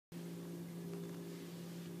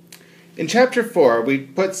In Chapter 4, we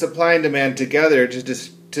put supply and demand together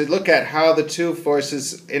to look at how the two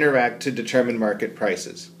forces interact to determine market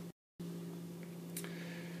prices.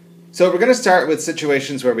 So we're going to start with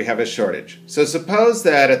situations where we have a shortage. So suppose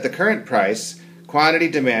that at the current price, quantity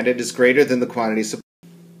demanded is greater than the quantity supplied.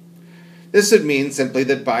 This would mean simply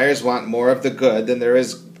that buyers want more of the good than there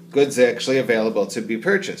is goods actually available to be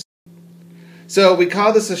purchased. So we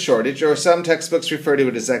call this a shortage, or some textbooks refer to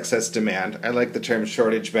it as excess demand. I like the term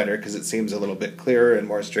shortage better because it seems a little bit clearer and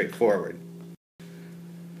more straightforward.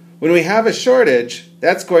 When we have a shortage,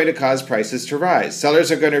 that's going to cause prices to rise.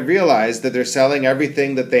 Sellers are going to realize that they're selling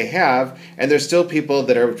everything that they have, and there's still people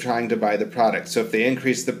that are trying to buy the product. So if they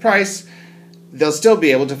increase the price, they'll still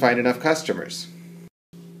be able to find enough customers.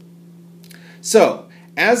 So,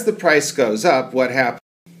 as the price goes up, what happens?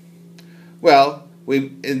 Well,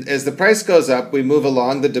 as the price goes up, we move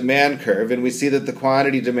along the demand curve, and we see that the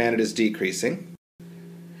quantity demanded is decreasing.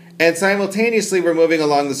 And simultaneously, we're moving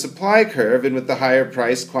along the supply curve, and with the higher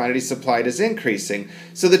price, quantity supplied is increasing.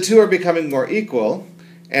 So the two are becoming more equal,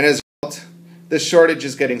 and as a result, the shortage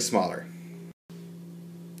is getting smaller.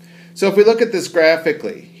 So if we look at this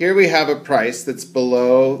graphically, here we have a price that's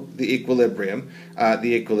below the equilibrium.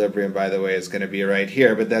 The equilibrium, by the way, is going to be right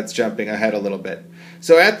here, but that's jumping ahead a little bit.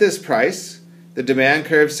 So at this price, the demand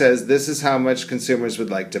curve says this is how much consumers would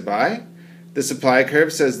like to buy. The supply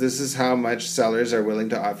curve says this is how much sellers are willing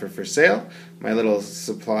to offer for sale. My little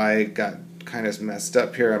supply got kind of messed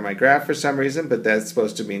up here on my graph for some reason, but that's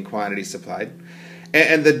supposed to mean quantity supplied.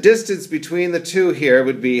 And the distance between the two here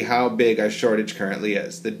would be how big our shortage currently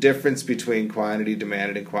is. The difference between quantity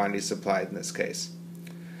demanded and quantity supplied in this case.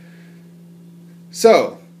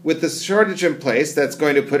 So, with the shortage in place, that's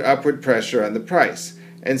going to put upward pressure on the price.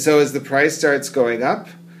 And so as the price starts going up,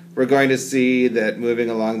 we're going to see that moving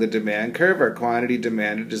along the demand curve, our quantity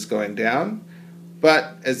demanded is going down.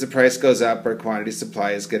 But as the price goes up, our quantity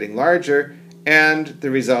supply is getting larger, and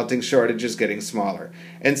the resulting shortage is getting smaller.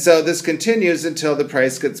 And so this continues until the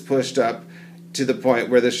price gets pushed up to the point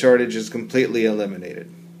where the shortage is completely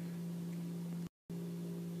eliminated.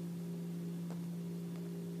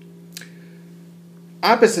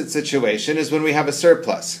 Opposite situation is when we have a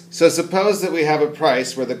surplus. So suppose that we have a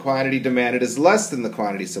price where the quantity demanded is less than the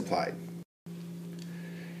quantity supplied.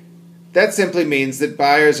 That simply means that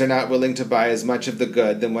buyers are not willing to buy as much of the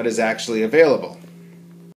good than what is actually available.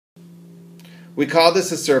 We call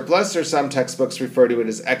this a surplus, or some textbooks refer to it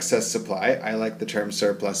as excess supply. I like the term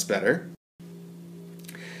surplus better.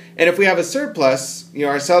 And if we have a surplus,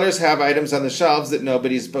 our sellers have items on the shelves that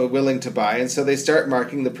nobody's willing to buy, and so they start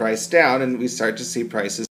marking the price down, and we start to see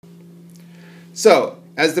prices. So,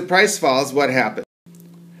 as the price falls, what happens?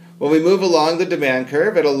 Well, we move along the demand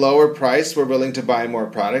curve. At a lower price, we're willing to buy more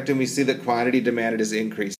product, and we see that quantity demanded is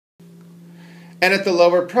increasing. And at the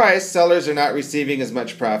lower price, sellers are not receiving as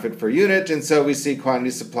much profit per unit, and so we see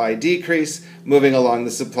quantity supply decrease, moving along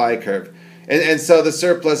the supply curve. And so the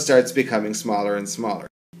surplus starts becoming smaller and smaller.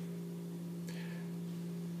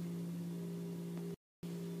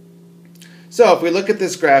 So if we look at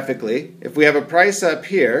this graphically, if we have a price up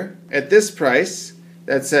here, at this price,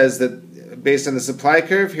 that says that based on the supply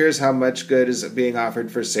curve, here's how much good is being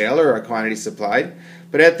offered for sale, or a quantity supplied.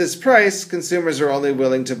 But at this price, consumers are only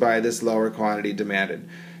willing to buy this lower quantity demanded.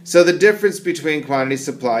 So the difference between quantity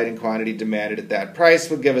supplied and quantity demanded at that price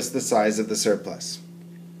will give us the size of the surplus.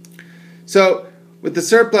 So with the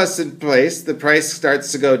surplus in place, the price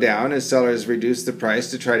starts to go down as sellers reduce the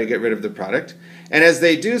price to try to get rid of the product. And as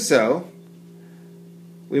they do so,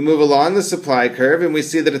 we move along the supply curve, and we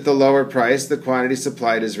see that at the lower price, the quantity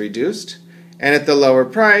supplied is reduced. And at the lower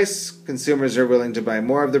price, consumers are willing to buy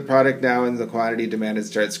more of the product now, and the quantity demanded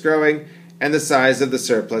starts growing, and the size of the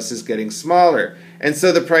surplus is getting smaller. And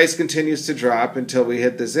so the price continues to drop until we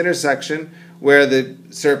hit this intersection where the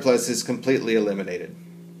surplus is completely eliminated.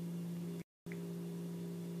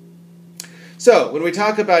 So, when we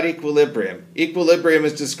talk about equilibrium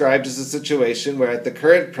is described as a situation where at the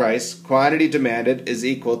current price, quantity demanded is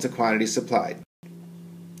equal to quantity supplied.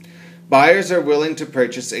 Buyers are willing to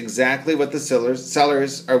purchase exactly what the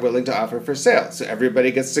sellers are willing to offer for sale, so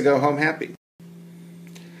everybody gets to go home happy.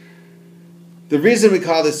 The reason we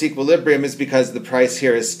call this equilibrium is because the price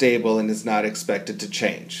here is stable and is not expected to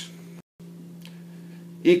change.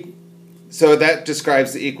 So that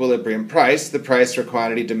describes the equilibrium price. The price for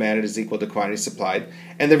quantity demanded is equal to quantity supplied,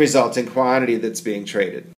 and the resulting quantity that's being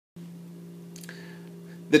traded.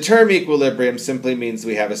 The term equilibrium simply means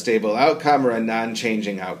we have a stable outcome or a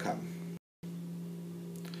non-changing outcome.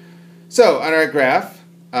 So on our graph,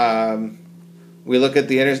 we look at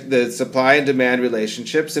the supply and demand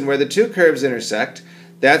relationships, and where the two curves intersect,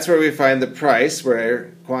 That's where we find the price,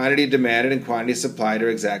 where quantity demanded and quantity supplied are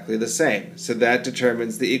exactly the same. So that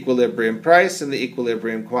determines the equilibrium price and the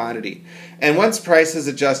equilibrium quantity. And once price is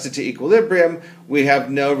adjusted to equilibrium, we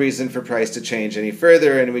have no reason for price to change any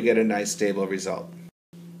further, and we get a nice stable result.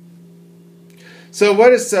 So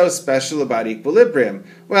what is so special about equilibrium?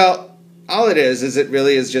 Well, all it is it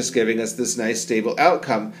really is just giving us this nice stable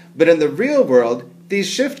outcome. But in the real world, these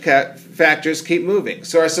shift factors keep moving.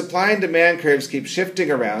 So our supply and demand curves keep shifting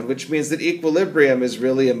around, which means that equilibrium is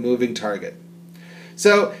really a moving target.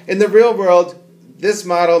 So in the real world, this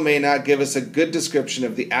model may not give us a good description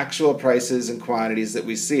of the actual prices and quantities that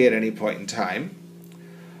we see at any point in time,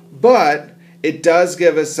 but it does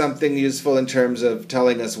give us something useful in terms of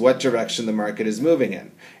telling us what direction the market is moving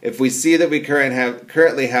in. If we see that we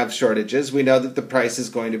currently have shortages, we know that the price is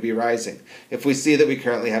going to be rising. If we see that we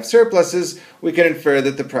currently have surpluses, we can infer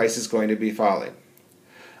that the price is going to be falling.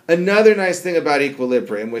 Another nice thing about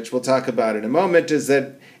equilibrium, which we'll talk about in a moment, is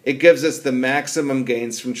that it gives us the maximum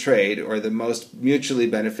gains from trade, or the most mutually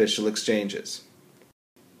beneficial exchanges.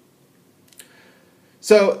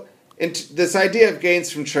 So, this idea of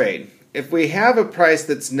gains from trade, if we have a price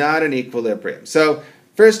that's not in equilibrium, so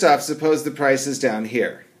first off, suppose the price is down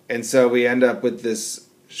here, and so we end up with this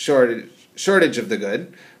shortage of the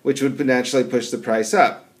good, which would potentially push the price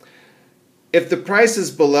up. If the price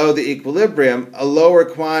is below the equilibrium, a lower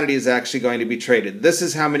quantity is actually going to be traded. This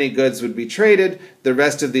is how many goods would be traded. The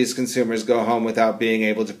rest of these consumers go home without being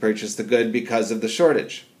able to purchase the good because of the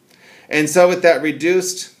shortage. And so with that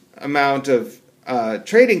reduced amount of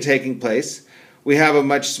trading taking place, we have a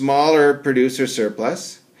much smaller producer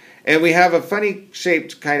surplus, and we have a funny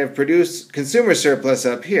shaped kind of consumer surplus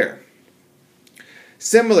up here.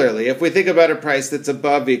 Similarly, if we think about a price that's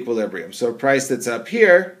above equilibrium, so a price that's up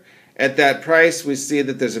here, at that price we see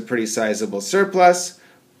that there's a pretty sizable surplus,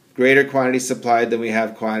 greater quantity supplied than we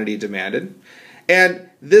have quantity demanded, and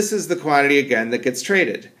this is the quantity again that gets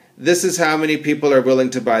traded. This is how many people are willing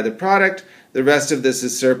to buy the product. The rest of this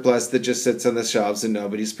is surplus that just sits on the shelves and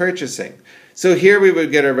nobody's purchasing. So here we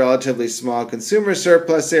would get a relatively small consumer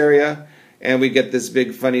surplus area, and we get this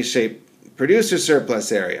big funny shaped producer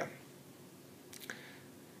surplus area.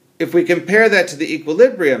 If we compare that to the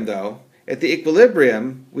equilibrium though, at the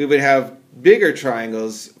equilibrium we would have bigger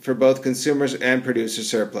triangles for both consumers and producer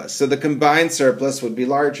surplus. So the combined surplus would be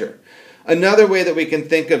larger. Another way that we can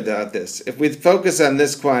think about this, if we focus on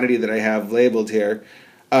this quantity that I have labeled here,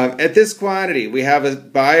 at this quantity, we have a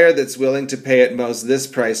buyer that's willing to pay at most this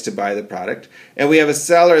price to buy the product, and we have a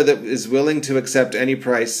seller that is willing to accept any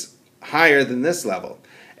price higher than this level.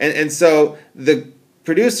 And so the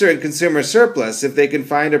producer and consumer surplus, if they can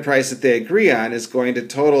find a price that they agree on, is going to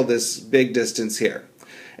total this big distance here.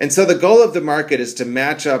 And so the goal of the market is to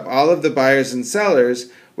match up all of the buyers and sellers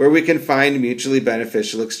where we can find mutually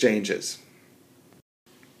beneficial exchanges.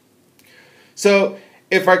 So,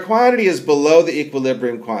 if our quantity is below the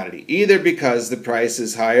equilibrium quantity, either because the price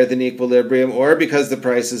is higher than equilibrium or because the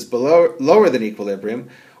price is lower than equilibrium,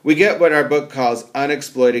 we get what our book calls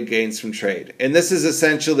unexploited gains from trade. And this is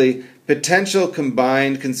essentially potential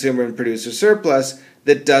combined consumer and producer surplus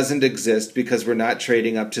that doesn't exist because we're not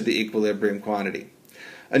trading up to the equilibrium quantity.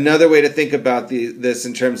 Another way to think about this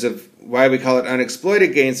in terms of why we call it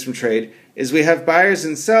unexploited gains from trade is we have buyers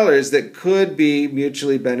and sellers that could be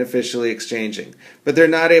mutually beneficially exchanging, but they're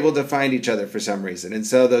not able to find each other for some reason, and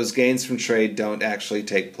so those gains from trade don't actually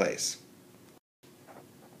take place.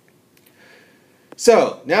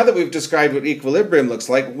 So, now that we've described what equilibrium looks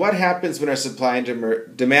like, what happens when our supply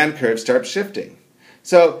and demand curve starts shifting?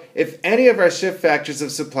 So, if any of our shift factors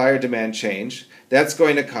of supply or demand change, that's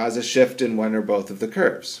going to cause a shift in one or both of the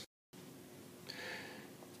curves.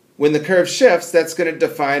 When the curve shifts, that's going to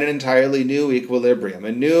define an entirely new equilibrium,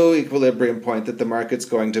 a new equilibrium point that the market's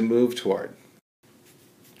going to move toward.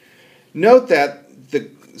 Note that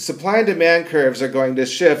the supply and demand curves are going to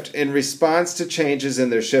shift in response to changes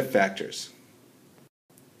in their shift factors.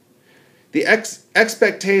 The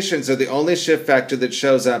expectations are the only shift factor that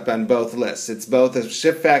shows up on both lists. It's both a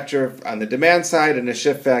shift factor on the demand side and a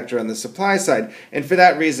shift factor on the supply side. And for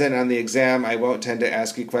that reason, on the exam, I won't tend to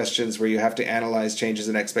ask you questions where you have to analyze changes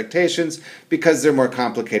in expectations because they're more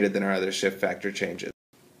complicated than our other shift factor changes.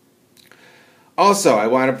 Also, I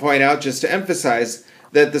want to point out, just to emphasize,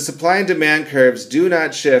 that the supply and demand curves do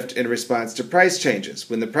not shift in response to price changes.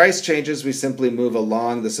 When the price changes, we simply move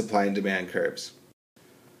along the supply and demand curves.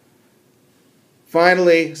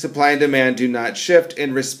 Finally, supply and demand do not shift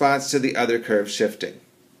in response to the other curves shifting.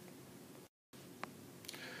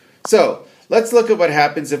 So, let's look at what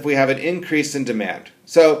happens if we have an increase in demand.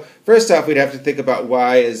 So first off, we'd have to think about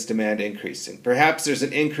why is demand increasing. Perhaps there's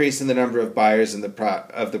an increase in the number of buyers of the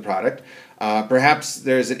product. Perhaps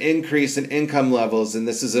there's an increase in income levels and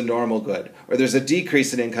this is a normal good. Or there's a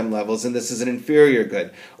decrease in income levels and this is an inferior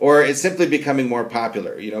good. Or it's simply becoming more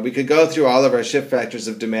popular. We could go through all of our shift factors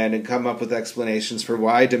of demand and come up with explanations for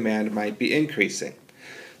why demand might be increasing.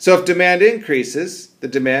 So if demand increases, the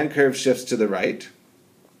demand curve shifts to the right.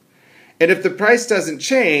 And if the price doesn't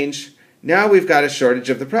change, now we've got a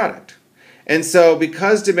shortage of the product. And so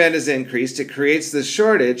because demand is increased, it creates this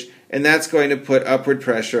shortage, and that's going to put upward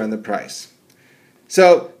pressure on the price.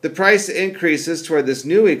 So the price increases toward this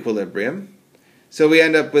new equilibrium. So we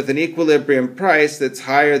end up with an equilibrium price that's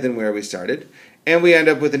higher than where we started, and we end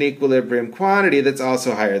up with an equilibrium quantity that's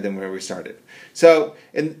also higher than where we started. So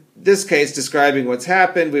in this case, describing what's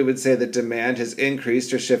happened, we would say that demand has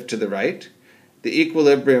increased or shifted to the right. The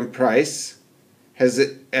equilibrium price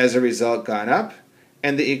has, as a result, gone up,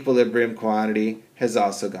 and the equilibrium quantity has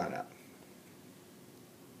also gone up.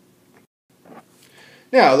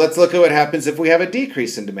 Now, let's look at what happens if we have a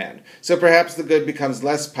decrease in demand. So perhaps the good becomes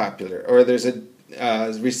less popular, or there's a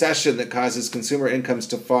recession that causes consumer incomes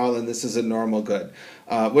to fall, and this is a normal good.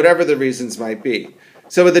 Whatever the reasons might be.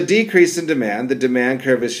 So with a decrease in demand, the demand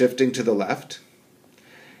curve is shifting to the left.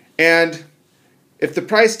 And if the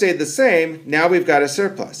price stayed the same, now we've got a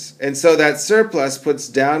surplus. And so that surplus puts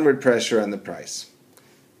downward pressure on the price.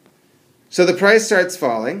 So the price starts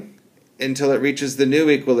falling until it reaches the new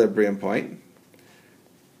equilibrium point.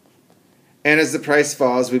 And as the price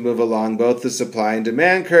falls, we move along both the supply and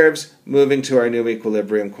demand curves, moving to our new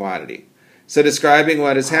equilibrium quantity. So describing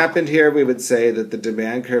what has happened here, we would say that the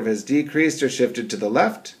demand curve has decreased or shifted to the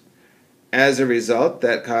left. As a result,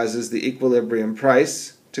 that causes the equilibrium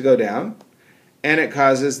price to go down, and it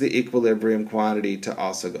causes the equilibrium quantity to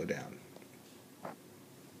also go down.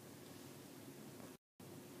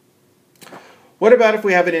 What about if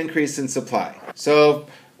we have an increase in supply? So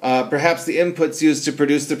perhaps the inputs used to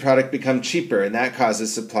produce the product become cheaper, and that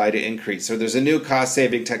causes supply to increase. Or there's a new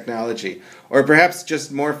cost-saving technology. Or perhaps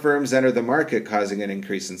just more firms enter the market, causing an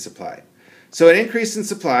increase in supply. So an increase in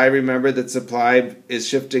supply, remember that supply is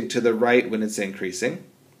shifting to the right when it's increasing.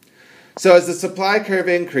 So as the supply curve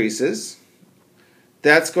increases,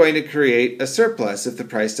 that's going to create a surplus if the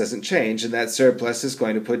price doesn't change, and that surplus is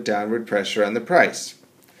going to put downward pressure on the price.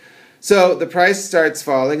 So the price starts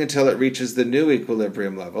falling until it reaches the new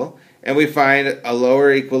equilibrium level, and we find a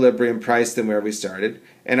lower equilibrium price than where we started,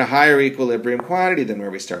 and a higher equilibrium quantity than where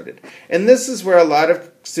we started. And this is where a lot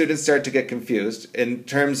of students start to get confused in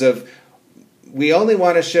terms of we only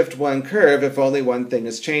want to shift one curve if only one thing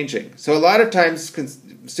is changing. So a lot of times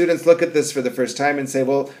students look at this for the first time and say,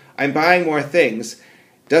 well, I'm buying more things.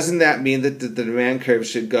 Doesn't that mean that the demand curve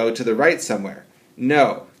should go to the right somewhere?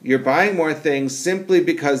 No, you're buying more things simply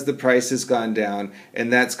because the price has gone down,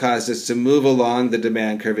 and that's caused us to move along the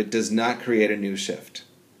demand curve. It does not create a new shift.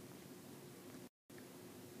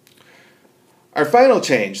 Our final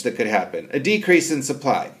change that could happen, a decrease in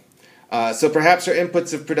supply. So perhaps our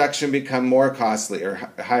inputs of production become more costly or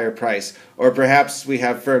higher price, or perhaps we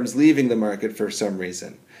have firms leaving the market for some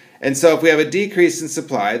reason. And so if we have a decrease in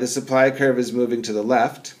supply, the supply curve is moving to the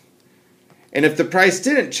left. And if the price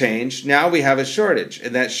didn't change, now we have a shortage,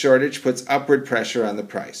 and that shortage puts upward pressure on the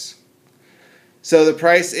price. So the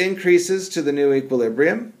price increases to the new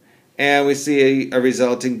equilibrium, and we see a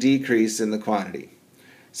resulting decrease in the quantity.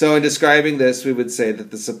 So in describing this, we would say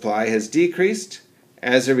that the supply has decreased.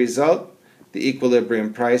 As a result, the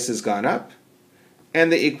equilibrium price has gone up,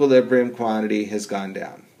 and the equilibrium quantity has gone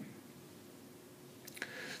down.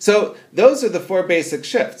 So those are the four basic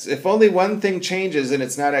shifts. If only one thing changes and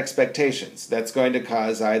it's not expectations, that's going to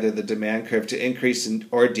cause either the demand curve to increase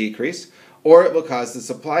or decrease, or it will cause the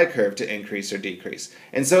supply curve to increase or decrease.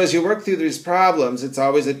 And so as you work through these problems, it's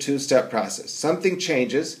always a two-step process. Something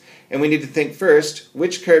changes, and we need to think first,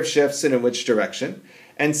 which curve shifts and in which direction?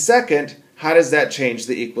 And second, how does that change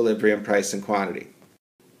the equilibrium price and quantity?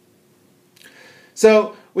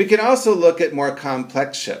 So we can also look at more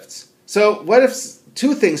complex shifts. So what if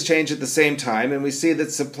two things change at the same time and we see that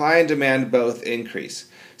supply and demand both increase?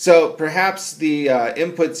 So perhaps the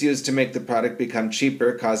inputs used to make the product become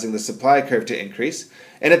cheaper, causing the supply curve to increase.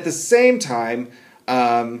 And at the same time,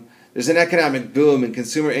 there's an economic boom and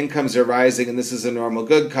consumer incomes are rising, and this is a normal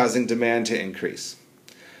good, causing demand to increase.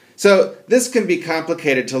 So this can be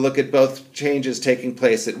complicated to look at both changes taking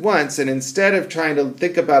place at once, and instead of trying to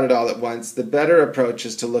think about it all at once, the better approach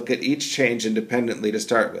is to look at each change independently to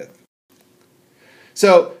start with.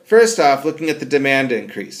 So first off, looking at the demand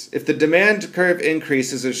increase. If the demand curve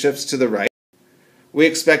increases or shifts to the right, we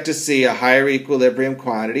expect to see a higher equilibrium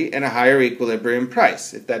quantity and a higher equilibrium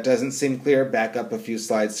price. If that doesn't seem clear, back up a few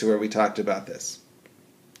slides to where we talked about this.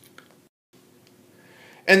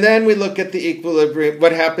 And then we look at the equilibrium,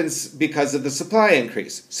 what happens because of the supply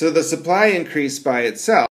increase. So the supply increase by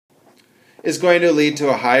itself is going to lead to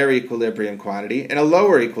a higher equilibrium quantity and a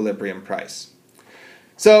lower equilibrium price.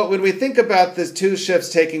 So when we think about the two shifts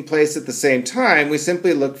taking place at the same time, we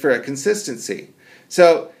simply look for a consistency.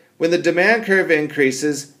 So when the demand curve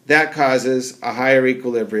increases, that causes a higher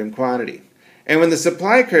equilibrium quantity. And when the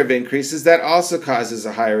supply curve increases, that also causes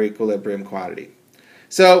a higher equilibrium quantity.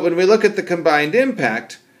 So when we look at the combined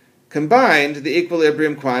impact, combined, the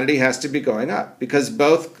equilibrium quantity has to be going up because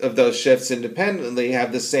both of those shifts independently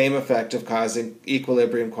have the same effect of causing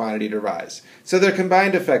equilibrium quantity to rise. So their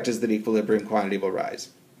combined effect is that equilibrium quantity will rise.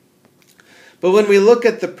 But when we look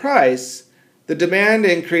at the price, the demand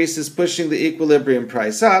increase is pushing the equilibrium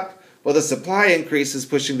price up, while the supply increase is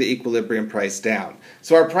pushing the equilibrium price down.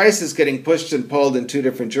 So our price is getting pushed and pulled in two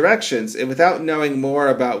different directions, and without knowing more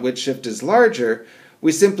about which shift is larger,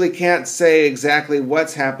 we simply can't say exactly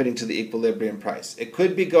what's happening to the equilibrium price. It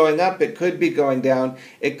could be going up, it could be going down,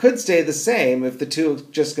 it could stay the same if the two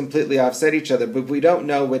just completely offset each other, but we don't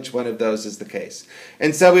know which one of those is the case.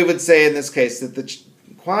 And so we would say in this case that the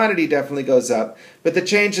quantity definitely goes up, but the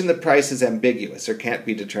change in the price is ambiguous or can't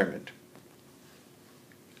be determined.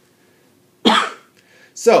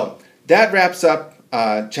 So that wraps up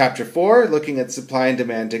Chapter 4, looking at supply and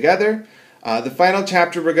demand together. The final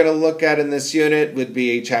chapter we're going to look at in this unit would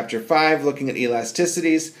be Chapter 5, looking at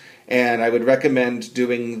elasticities, and I would recommend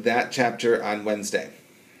doing that chapter on Wednesday.